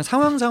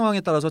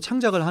상황에 따라서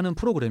창작을 하는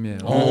프로그램이에요.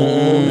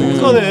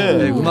 독하네.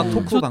 네, 음악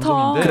토크 좋다.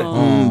 방송인데 그래.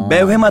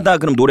 매 회마다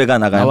그럼 노래가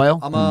나가요?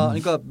 아마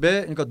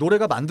그러니까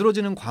노래가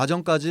만들어지는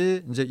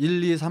과정까지 이제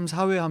 1, 2, 3,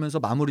 4회 하면서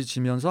마무리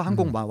지면서 한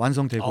곡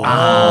완성되고 또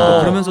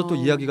그러면서 또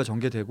이야기가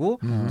전개되고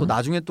또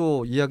나중에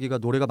또 이야기가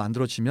노래가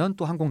만들어지면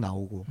또 한 곡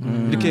나오고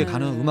이렇게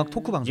가는 음악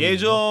토크 방송.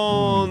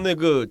 예전에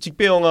그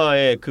직배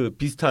영화에 그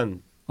비슷한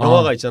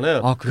영화가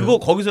있잖아요. 그래요? 그거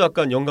거기서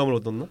약간 영감을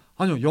얻었나?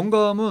 아니요,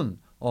 영감은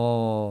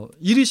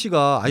이리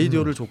씨가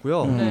아이디어를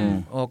줬고요.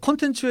 네.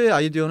 컨텐츠의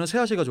아이디어는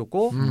세아 씨가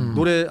줬고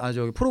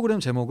저기 프로그램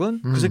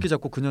제목은 그 새끼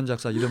작곡 근현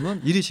작사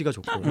이름은 이리 씨가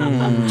줬고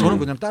저는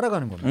그냥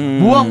따라가는 겁니다.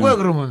 뭐 한 거야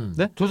그러면?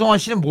 네? 조성환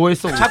씨는 뭐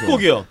했어? 거기서?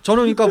 작곡이요.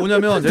 저는 그러니까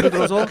뭐냐면 예를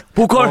들어서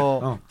보컬?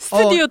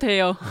 스튜디오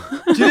돼요.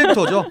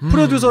 디렉터죠.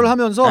 프로듀서를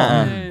하면서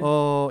네.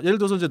 예를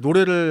들어서 이제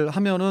노래를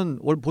하면은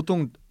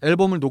보통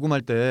앨범을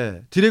녹음할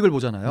때 디렉을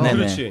보잖아요. 네네.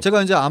 그렇지.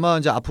 제가 이제 아마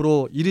이제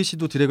앞으로 이리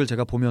씨도 디렉을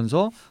제가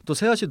보면서 또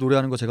세아 씨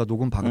노래하는 거 제가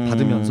녹음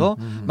받으면서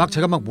막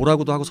제가 막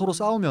뭐라고도 하고 서로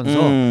싸우면서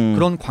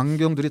그런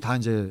광경들이 다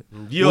이제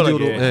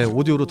리얼하게.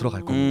 오디오로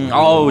들어갈 겁니다.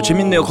 아우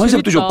재밌네요.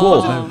 컨셉도 재밌다.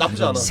 좋고.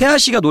 나쁘지 않아. 세아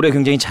씨가 노래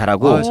굉장히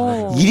잘하고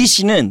잘해요. 이리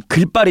씨는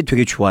글발이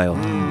되게 좋아요.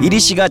 이리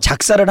씨가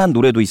작사를 한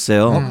노래도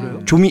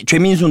있어요.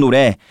 죄민수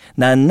노래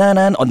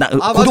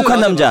고독한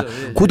맞아요, 남자.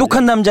 맞아요. 예,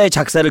 고독한 남자의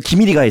작사를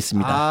김일이가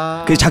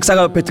했습니다. 그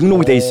작사가 옆에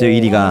등록이 돼 있어요.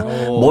 이리가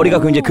머리가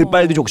굉장히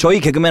글발도 좋고 저희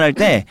개그맨 할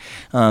때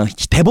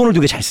대본을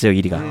되게 잘 써요.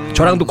 이리가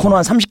저랑도 코너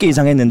한 30개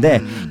이상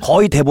했는데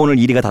거의 대본을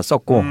이리가 다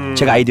썼고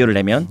제가 아이디어를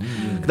내면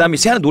그다음에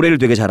세아는 노래를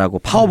되게 잘하고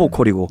파워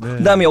보컬이고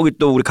그다음에 여기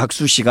또 우리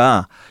각수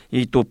씨가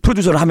이 또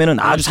프로듀서를 하면은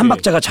아주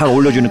삼박자가 잘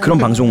어울려주는 그런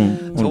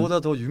방송. 저보다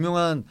더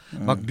유명한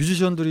막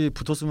뮤지션들이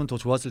붙었으면 더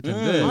좋았을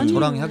텐데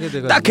저랑 하게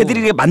돼가지고 딱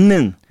걔들에게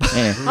맞는.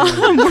 예.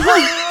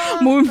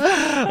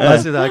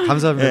 맞습니다.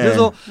 감사합니다. 네.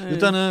 그래서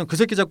일단은 그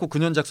새끼 작곡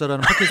근현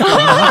작사라는 팟캐스트를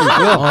하나 하고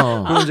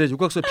있고요. 그리고 이제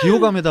육각수의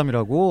비호감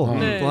회담이라고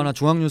네. 또 하나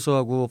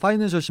중앙뉴스하고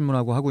파이낸셜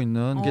신문하고 하고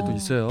있는 게 또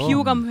있어요.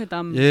 비호감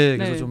회담. 예,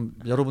 그래서 네. 좀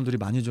여러분들이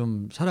많이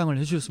좀 사랑을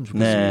해주셨으면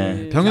좋겠어요.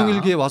 네.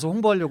 병영일기에 와서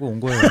홍보하려고 온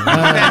거예요.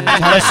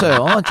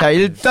 잘했어요. 자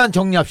일단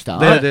정리합시다.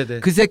 네.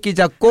 그 새끼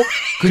작곡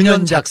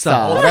근현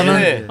작사라는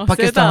네.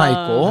 팟캐스트 세다. 하나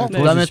있고 네.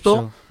 그다음에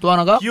또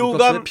하나가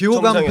비호감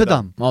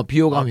회담.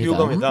 비호감 비호감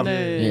회담. 회담.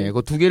 네. 예,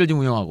 그 두 개를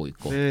지금 운영하고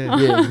있고. 네.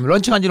 예,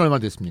 런칭한 지는 얼마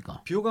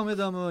됐습니까? 비호감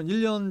회담은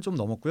 1년 좀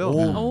넘었고요.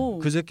 오.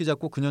 그 새끼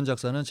작곡 근현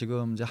작사는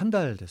지금 이제 한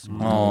달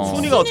됐습니다.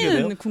 순위가 어떻게 돼요?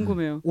 순위는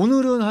궁금해요.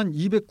 오늘은 한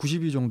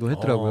 290위 정도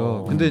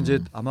했더라고요. 근데 이제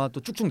아마 또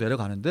쭉쭉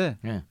내려가는데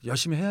예.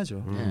 열심히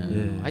해야죠.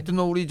 예. 하여튼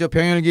뭐 우리 저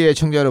병일기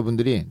애청자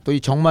여러분들이 또 이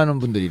정많은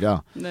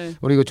분들이라 네.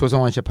 우리 그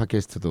조성환 씨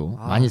팟캐스트도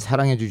많이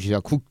사랑해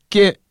주시라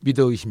굳게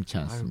믿어 의심치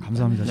않습니다.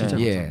 감사합니다. 진짜.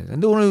 예.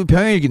 근데 오늘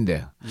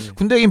병일기인데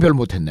군대 얘긴 별로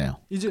못했네요.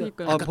 이제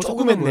그러니까요. 벌써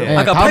조금 끝난 했네. 거예요?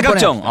 아까 다음번에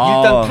팔각정.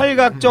 일단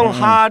팔각정,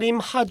 하림,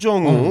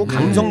 하정우,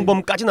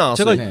 강성범까지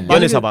나왔어요. 제가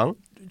연애사방.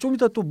 좀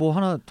이따 또 뭐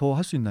하나 더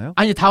할 수 있나요?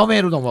 아니 다음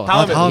회로 넘어가.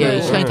 다음에. 다음에.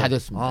 예, 시간이 다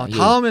됐습니다. 예.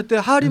 다음에 때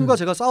하림과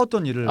제가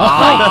싸웠던 일을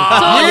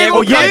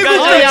예고까지.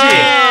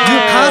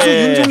 가수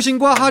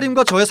윤종신과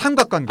하림과 저의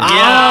삼각관계.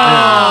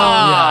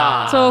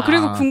 저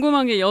그리고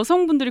궁금한 게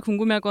여성분들이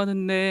궁금해할 것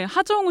같은데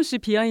하정우 씨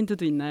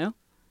비하인드도 있나요?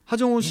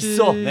 하정우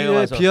있어, 내가 씨의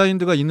봐서.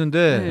 비하인드가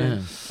있는데 네.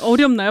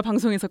 어렵나요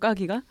방송에서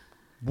까기가?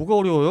 뭐가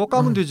어려워요?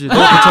 까면 되지. 너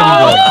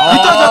괜찮은데.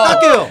 이따 저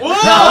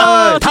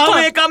깔게요.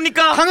 다음에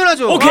깝니까?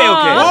 당연하죠. 오케이.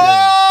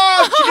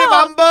 기대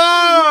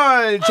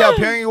만발. 자,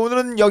 병이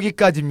오늘은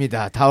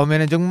여기까지입니다.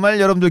 다음에는 정말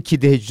여러분들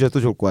기대해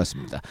주셔도 좋을 것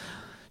같습니다.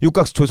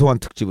 육각수 조성환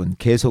특집은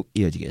계속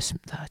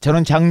이어지겠습니다.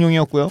 저는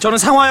장용이었고요. 저는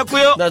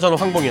상화였고요. 저는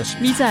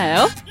황봉이었습니다.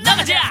 미자요.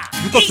 나가자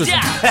육각수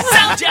이자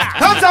싸우자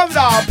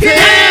감사합니다.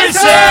 필수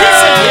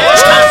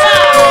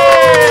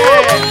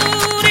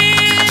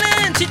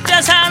우리는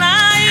진짜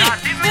사나이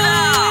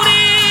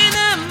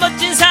우리는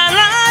멋진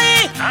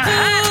사나이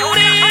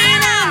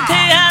우리는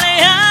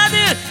태안의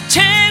아들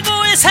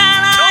최고의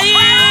사나이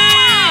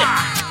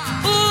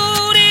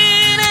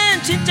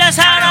우리는 진짜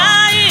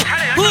사나이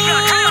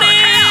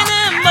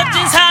우리는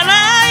멋진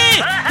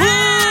사나이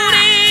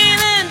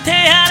우리는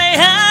태안의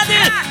아들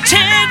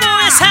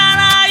최고의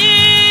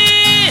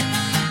사나이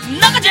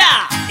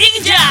나가자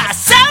이기자